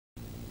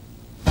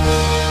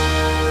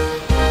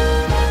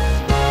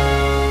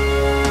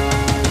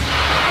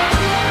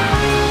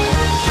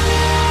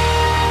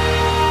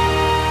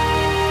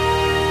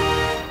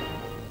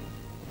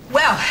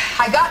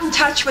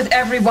touch with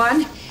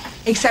everyone.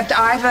 Except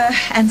Iva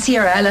and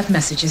Sierra. I left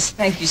messages.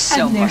 Thank you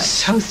so much. And they're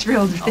so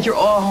thrilled that you're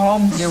all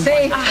home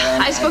safe.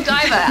 I spoke to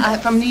Iva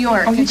from New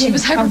York, and she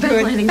was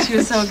hyperventilating. She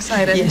was so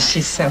excited. Yes,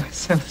 she's so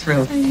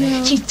thrilled.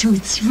 She's so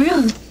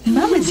thrilled.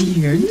 Mama's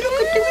here. Look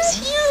at who's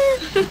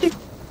here.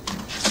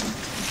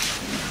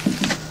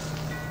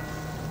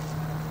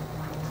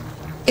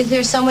 Is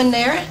there someone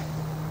there?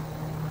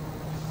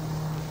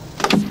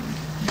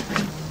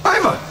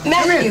 Iva!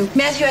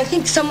 Matthew, I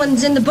think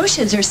someone's in the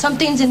bushes or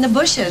something's in the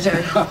bushes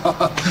or...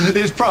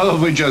 It's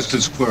probably just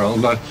a squirrel,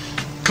 but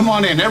come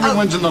on in.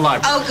 Everyone's in the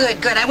library. Oh,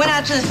 good. I went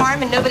out to the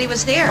farm and nobody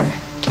was there.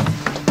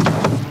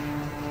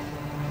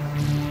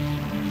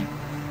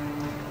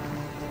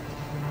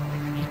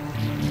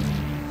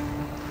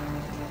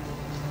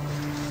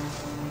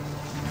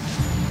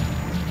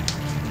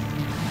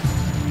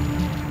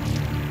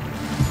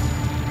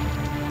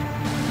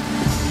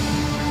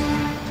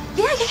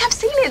 I've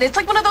seen it. It's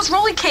like one of those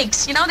rolling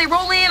cakes, you know? They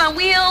roll in on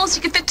wheels.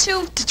 You can fit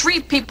 2 to 3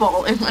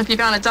 people if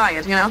you're on a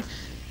diet, you know?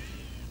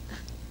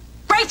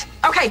 Great!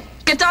 Okay,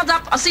 get dolled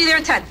up. I'll see you there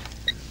in 10.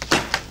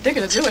 They're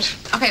gonna do it.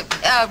 Okay,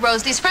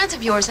 Rose, these friends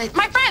of yours...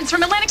 My friends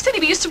from Atlantic City.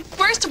 We used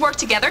to work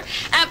together.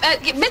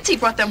 Mitzi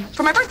brought them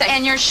for my birthday.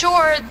 And you're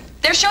sure...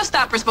 They're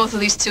showstoppers, both of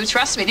these two.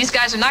 Trust me, these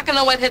guys are not gonna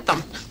know what hit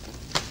them.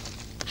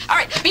 All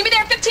right, meet me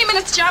there 15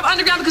 minutes, job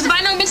underground, because if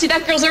I know Mitzi,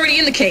 that girl's already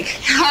in the cake.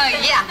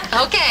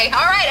 Yeah, okay.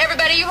 All right,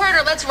 everybody, you heard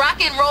her. Let's rock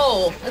and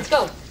roll. Let's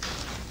go.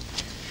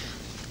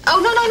 Oh,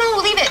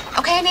 no, leave it.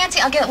 Okay,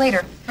 Nancy, I'll get it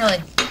later. Really.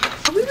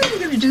 Are we really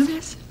going to do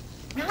this?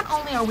 Not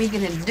only are we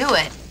going to do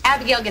it,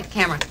 Abigail, get the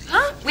camera.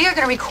 Huh? We are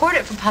going to record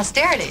it for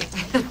posterity.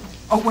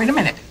 Oh, wait a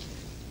minute.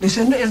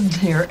 Lucinda isn't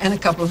here, and a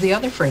couple of the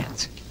other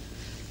friends.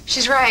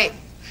 She's right.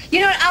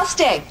 You know what? I'll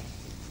stay.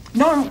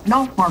 No,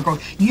 Margot,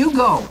 you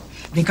go.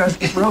 Because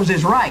if Rose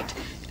is right,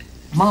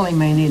 Molly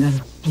may need a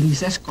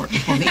police escort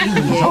before the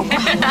evening is over.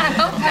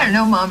 I don't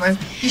know, Mama.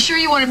 You sure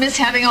you want to miss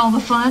having all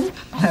the fun?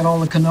 And all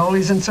the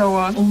cannolis and so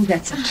on. Oh,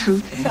 that's a true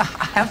thing.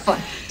 Have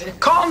fun.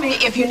 Call me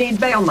if you need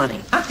bail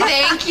money.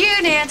 Thank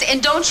you, Nancy. And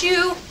don't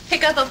you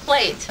pick up a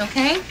plate,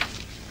 okay?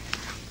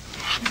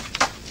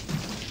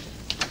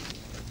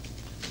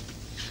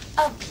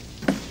 Oh,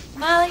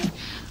 Molly,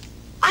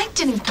 I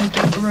didn't pick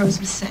up what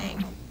Rose was saying.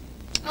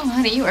 Oh,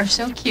 honey, you are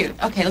so cute.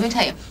 Okay, let me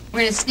tell you.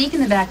 We're going to sneak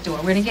in the back door.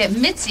 We're going to get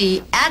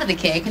Mitzi out of the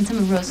cake, and some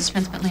of Rose's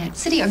friends from Atlantic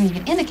City are going to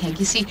get in the cake.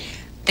 You see,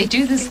 they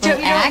do this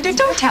little act.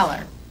 Don't tell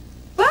her.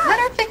 What? Let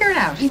her figure it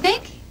out. You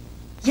think?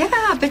 Yeah,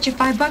 I bet you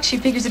 $5 she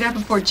figures it out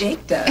before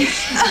Jake does.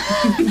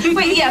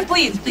 Wait, yeah,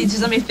 please,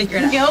 just let me figure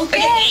it out.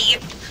 Okay.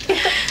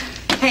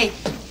 Hey,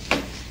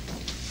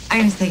 I'm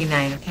going to say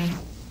goodnight, okay?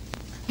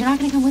 You're not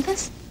going to come with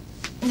us?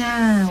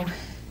 No,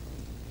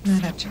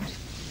 not up to it.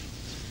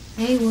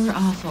 They were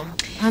awful.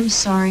 I'm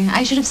sorry.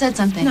 I should have said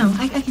something. No,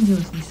 I can deal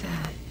with Lisa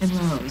and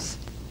Rose.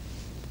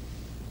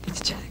 It's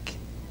Jack.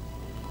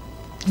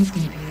 He's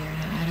going to be there,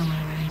 and I don't want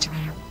to run into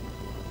him.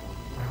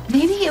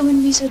 Maybe it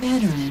wouldn't be so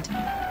bad to run into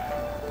him.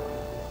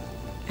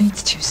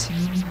 It's too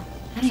soon.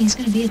 Honey, he's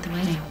going to be at the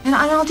wedding. And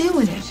I'll deal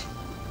with it.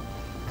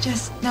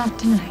 Just not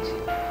tonight.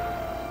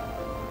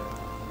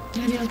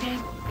 You going to be okay?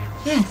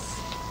 Yes,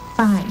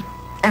 fine.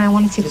 And I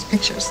want to see those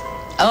pictures.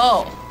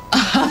 Oh.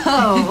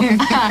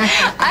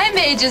 I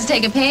may just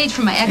take a page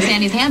from my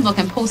ex-Annie's handbook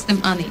and post them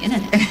on the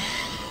internet.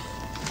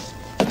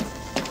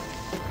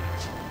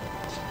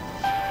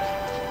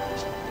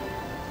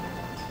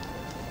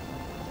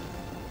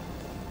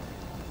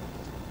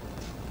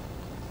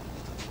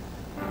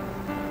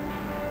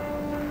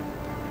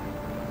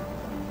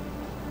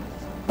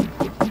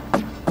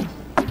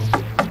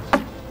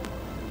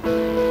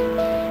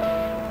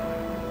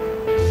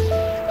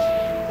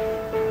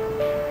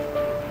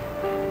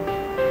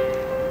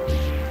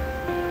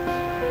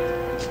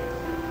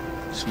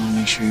 Just want to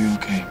make sure you're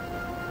okay.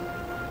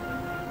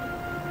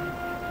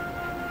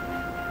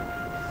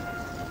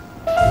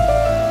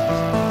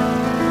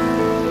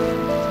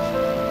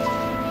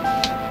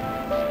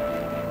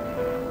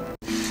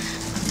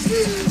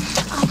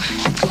 Oh,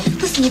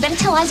 listen, you better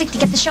tell Isaac to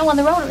get the show on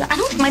the road. I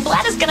don't think my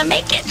bladder's gonna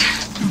make it.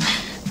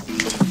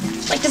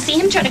 I'd like to see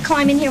him try to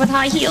climb in here with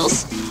high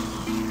heels.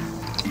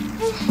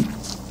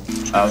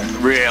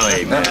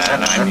 Really, man?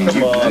 I mean,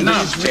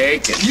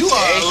 take it. You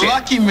are a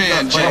lucky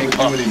man, Jake.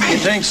 You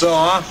think so,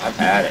 huh? I've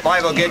had it. If I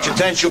go get your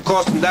tent, you'll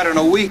cost him that in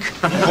a week.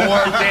 4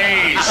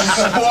 days.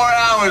 4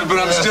 hours, but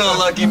I'm still a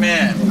lucky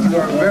man.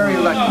 You're very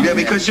lucky. Yeah,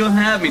 because you'll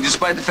have me,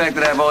 despite the fact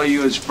that I have all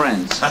you as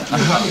friends.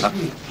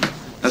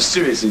 Now,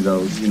 seriously,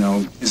 though, you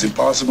know... Is it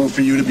possible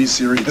for you to be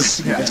serious?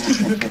 Yeah.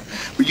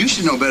 But you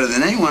should know better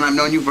than anyone. I've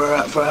known you for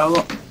how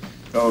long?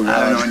 Oh, God.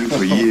 I've known you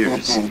for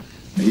years.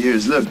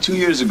 Years. Look, 2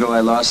 years ago,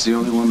 I lost the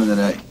only woman that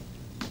I...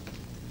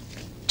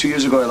 2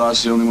 years ago, I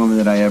lost the only woman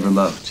that I ever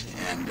loved.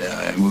 And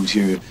I moved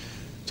here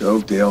to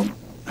Oakdale.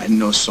 I had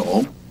no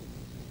soul.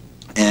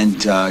 And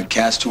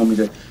Cass told me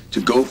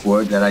to go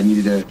for it, that I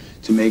needed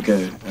to make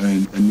a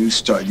new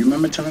start. You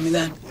remember telling me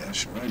that? Yeah,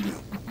 sure I do.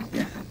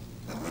 Yeah.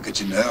 And look at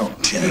you now.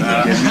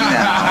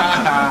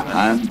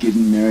 I'm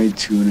getting married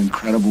to an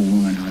incredible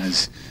woman who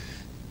has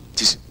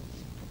just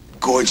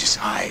gorgeous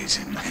eyes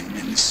and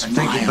the smile. I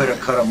think you better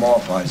cut him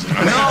off, Isaac. No,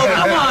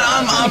 come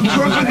on, I'm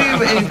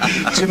perfectly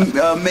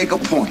to make a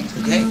point,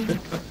 okay?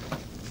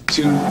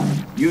 To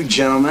you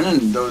gentlemen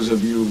and those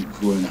of you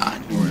who are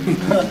not.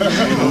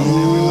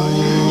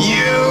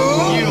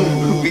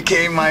 You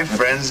became my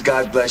friends.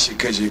 God bless you,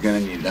 because you're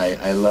gonna need it.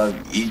 I love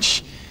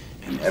each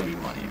and every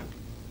one of you.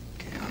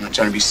 Okay? I'm not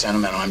trying to be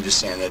sentimental. I'm just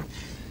saying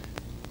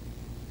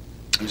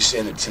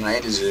that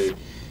tonight is a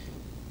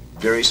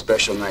very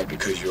special night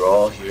because you're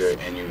all here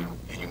and you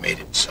made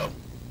it. So,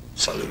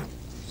 salute.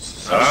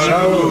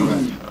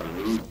 Salute.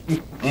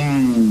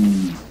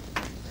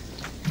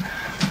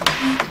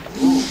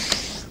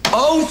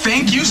 Oh,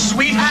 thank you,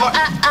 sweetheart.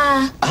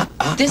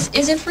 This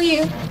isn't for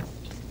you.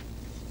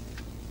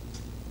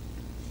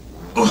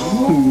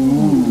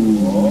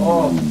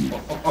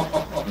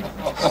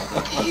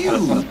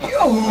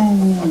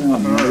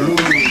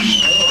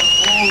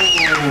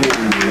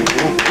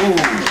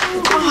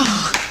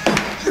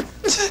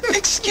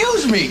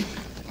 Excuse me.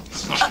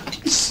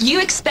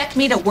 You expect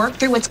me to work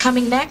through what's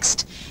coming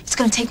next? It's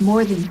gonna take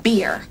more than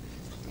beer.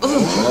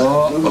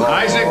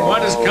 Isaac,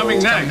 what is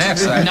coming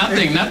next?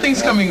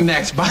 Nothing's coming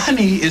next.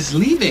 Bonnie is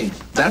leaving.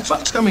 That's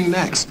what's coming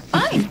next.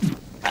 Fine,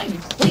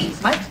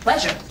 please, my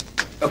pleasure.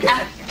 Okay.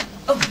 Out of here.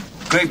 Oh.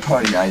 Great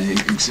party, Isaac,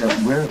 except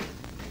where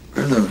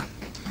are the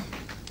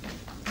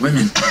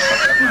women?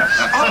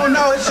 Oh,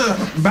 no, it's a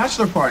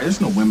bachelor party.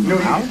 There's no women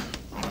out.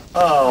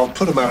 Oh,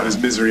 put him out of his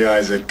misery,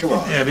 Isaac. Come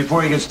on. Yeah,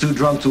 before he gets too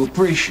drunk to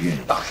appreciate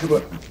it.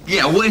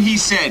 Yeah, what he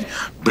said.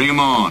 Bring him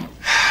on.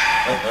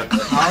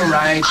 All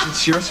right,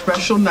 it's your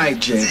special night,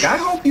 Jake. I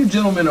hope you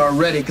gentlemen are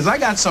ready, because I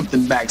got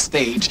something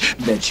backstage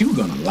that you're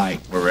gonna like.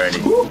 We're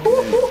ready. All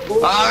right!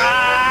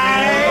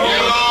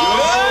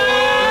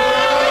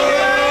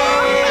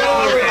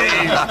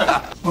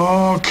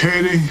 Oh,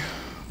 Katie,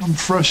 I'm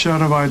fresh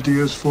out of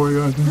ideas for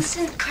you, I think.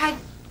 Listen, Craig,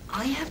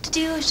 all you have to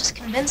do is just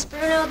convince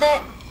Bruno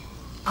that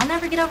I'll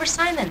never get over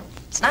Simon.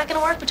 It's not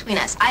gonna work between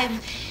us.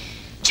 I've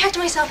checked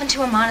myself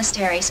into a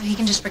monastery so he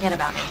can just forget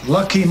about me.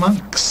 Lucky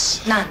monks.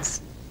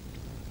 Nuns.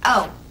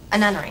 Oh, a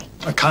nunnery.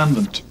 A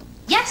convent.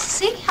 Yes,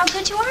 see how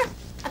good you are?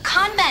 A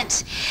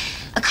convent.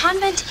 A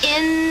convent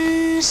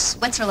in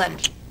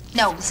Switzerland.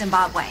 No,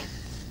 Zimbabwe.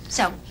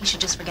 So he should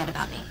just forget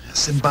about me.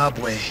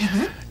 Zimbabwe.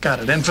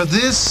 Got it. And for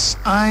this,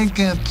 I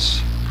get...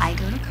 I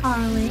go to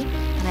Carly,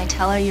 and I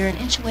tell her you're an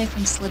inch away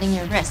from slitting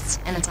your wrists,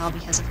 and it's all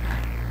because of her.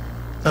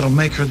 That'll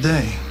make her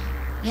day.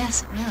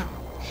 Yes, it will.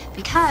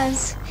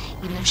 Because,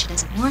 even if she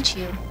doesn't want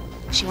you,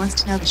 she wants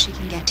to know that she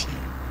can get to you.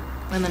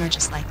 Women are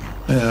just like that.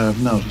 Yeah,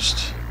 I've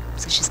noticed.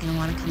 So she's going to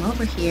want to come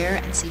over here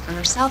and see for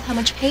herself how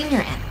much pain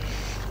you're in.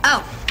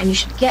 Oh, and you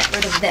should get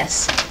rid of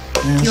this.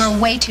 Yes. You're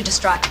way too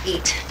distraught to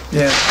eat.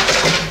 Yeah.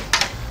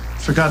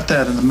 Forgot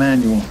that in the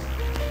manual.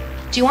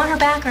 Do you want her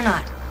back or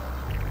not?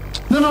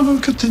 No,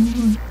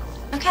 continue.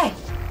 Okay.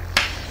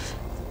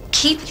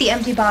 Keep the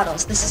empty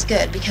bottles. This is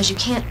good because you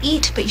can't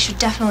eat, but you should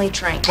definitely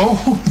drink.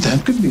 Oh,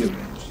 that could be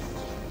arranged.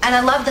 And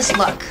I love this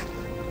look.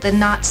 The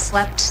not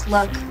slept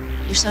look.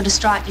 You're so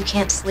distraught you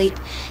can't sleep.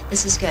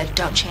 This is good.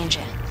 Don't change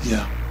it.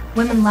 Yeah.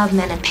 Women love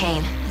men in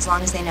pain, as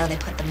long as they know they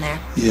put them there.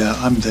 Yeah,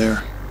 I'm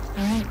there.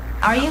 All right.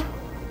 Are you?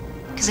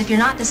 Because if you're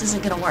not, this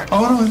isn't going to work.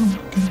 Oh, no, I don't.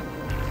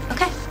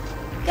 Okay.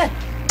 Good.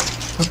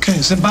 Okay,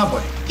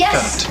 Zimbabwe.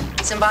 Yes. Got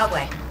it.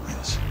 Zimbabwe.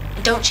 Yes.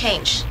 And don't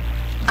change.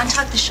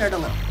 Untuck the shirt a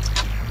little.